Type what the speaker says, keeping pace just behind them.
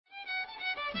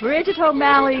Bridget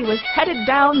O'Malley was headed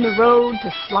down the road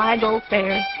to Sligo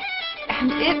Fair,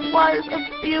 and it was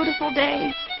a beautiful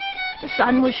day. The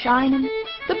sun was shining,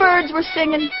 the birds were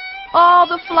singing, all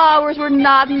the flowers were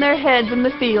nodding their heads in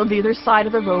the fields either side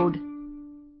of the road.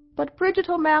 But Bridget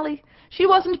O'Malley, she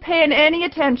wasn't paying any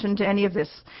attention to any of this.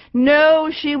 No,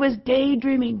 she was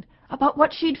daydreaming about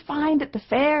what she'd find at the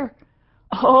fair.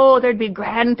 Oh, there'd be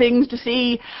grand things to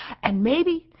see, and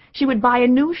maybe she would buy a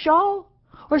new shawl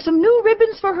or some new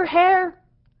ribbons for her hair.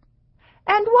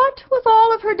 And what with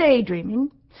all of her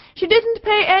daydreaming, she didn't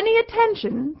pay any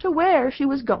attention to where she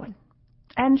was going,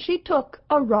 and she took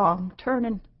a wrong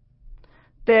turning.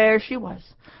 There she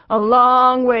was, a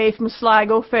long way from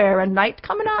Sligo Fair, and night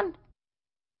coming on.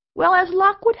 Well, as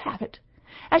luck would have it,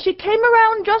 as she came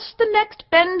around just the next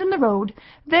bend in the road,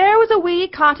 there was a wee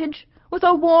cottage with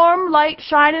a warm light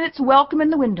shining its welcome in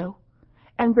the window.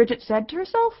 And Bridget said to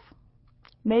herself,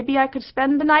 maybe I could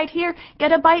spend the night here,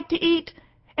 get a bite to eat,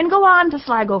 and go on to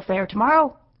Sligo Fair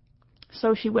tomorrow.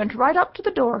 So she went right up to the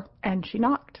door, and she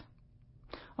knocked.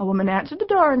 A woman answered the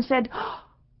door and said,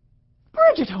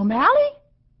 Bridget O'Malley,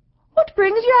 what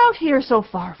brings you out here so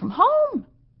far from home?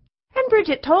 And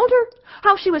Bridget told her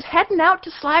how she was heading out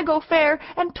to Sligo Fair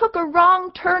and took a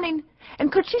wrong turning,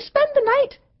 and could she spend the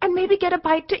night and maybe get a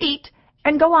bite to eat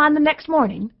and go on the next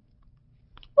morning?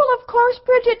 Well, of course,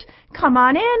 Bridget, come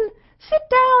on in. Sit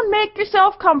down, make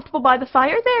yourself comfortable by the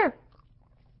fire there.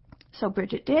 So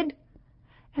Bridget did.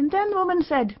 And then the woman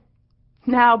said,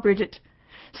 now, Bridget,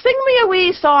 sing me a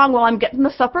wee song while I'm getting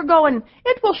the supper going.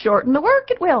 It will shorten the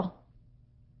work, it will.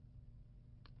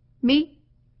 Me?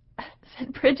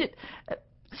 Said Bridget.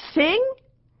 Sing?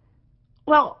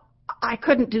 Well, I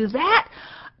couldn't do that.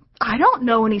 I don't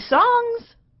know any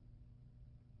songs.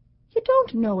 You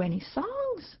don't know any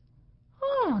songs?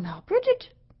 Oh, now, Bridget,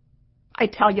 I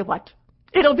tell you what,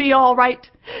 it'll be all right.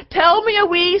 Tell me a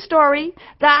wee story.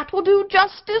 That will do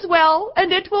just as well,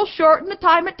 and it will shorten the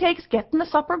time it takes getting the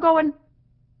supper going.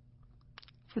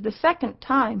 For the second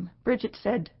time, Bridget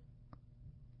said,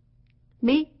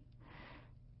 me?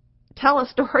 Tell a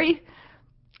story?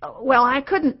 Well, I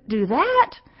couldn't do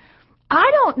that.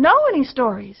 I don't know any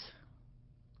stories.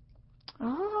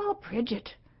 Oh, Bridget,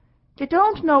 you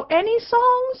don't know any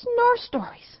songs nor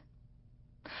stories.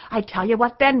 I tell you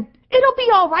what, then, it'll be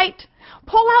all right.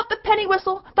 Pull out the penny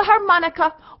whistle, the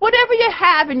harmonica, whatever you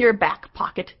have in your back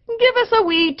pocket. Give us a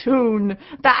wee tune.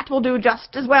 That will do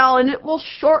just as well, and it will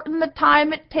shorten the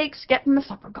time it takes getting the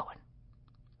supper going.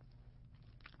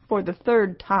 For the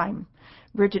third time,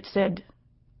 Bridget said,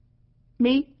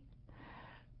 me?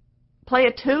 Play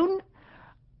a tune?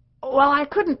 Well, I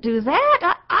couldn't do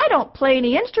that. I don't play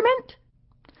any instrument.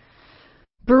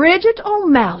 Bridget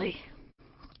O'Malley,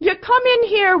 you come in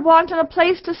here wanting a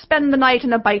place to spend the night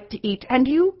and a bite to eat, and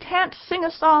you can't sing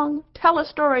a song, tell a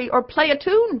story, or play a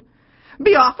tune.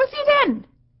 Be off with you then.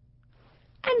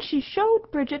 And she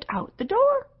showed Bridget out the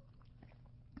door.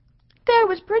 There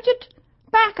was Bridget,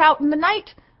 back out in the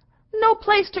night. No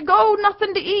place to go,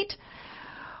 nothing to eat.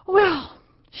 Well,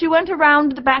 she went around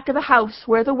to the back of the house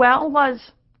where the well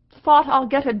was. Thought I'll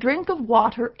get a drink of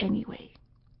water anyway.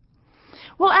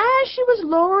 Well, as she was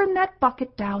lowering that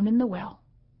bucket down in the well,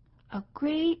 a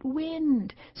great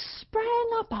wind sprang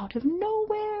up out of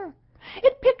nowhere.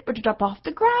 It picked Bridget up off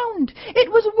the ground.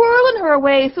 It was whirling her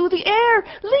away through the air,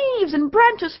 leaves and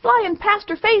branches flying past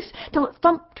her face, till it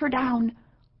thumped her down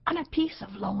on a piece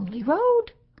of lonely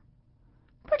road.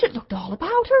 Bridget looked all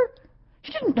about her.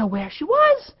 She didn't know where she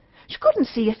was. She couldn't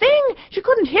see a thing. She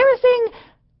couldn't hear a thing.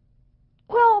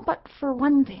 Well, but for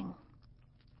one thing,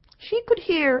 she could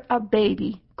hear a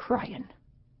baby crying.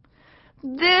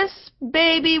 This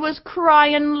baby was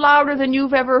crying louder than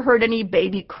you've ever heard any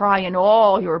baby cry in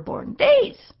all your born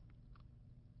days.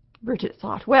 Bridget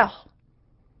thought, well,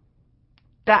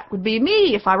 that would be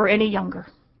me if I were any younger.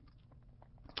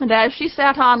 And as she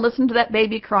sat on listening to that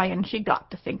baby crying, she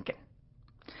got to thinking,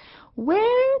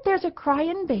 where there's a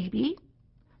crying baby,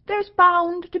 there's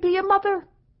bound to be a mother.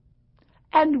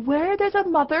 And where there's a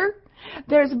mother,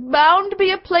 there's bound to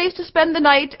be a place to spend the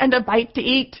night and a bite to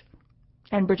eat.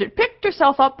 And Bridget picked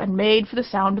herself up and made for the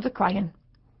sound of the crying.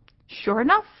 Sure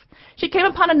enough, she came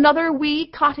upon another wee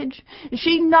cottage.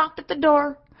 She knocked at the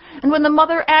door, and when the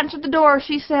mother answered the door,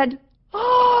 she said,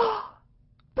 "Oh,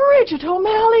 Bridget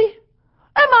O'Malley,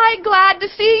 am I glad to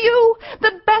see you,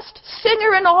 the best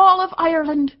singer in all of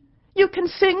Ireland. You can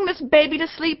sing this baby to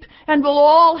sleep, and we'll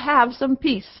all have some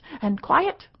peace and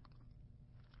quiet."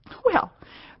 Well,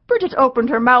 Bridget opened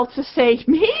her mouth to say,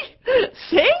 "Me?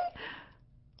 Sing?"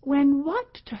 When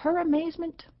what, to her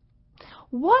amazement,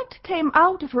 what came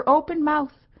out of her open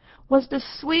mouth was the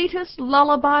sweetest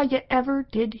lullaby you ever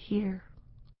did hear.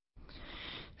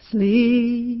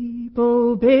 Sleep,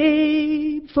 O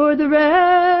babe, for the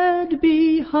red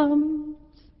bee hums,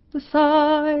 the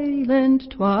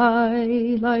silent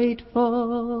twilight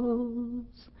falls.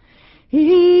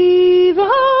 Evil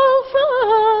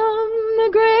from the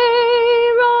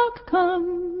gray rock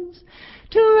comes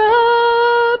to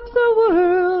wrap the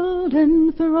world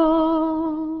in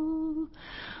thrall.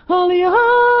 All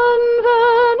yon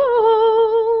van,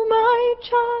 oh, my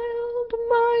child,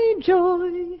 my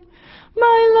joy,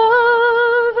 my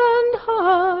love and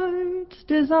heart's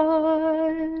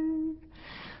desire.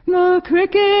 The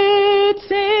cricket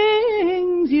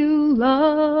sings you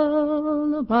lullaby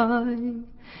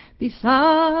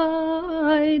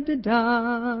beside the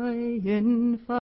dying fire.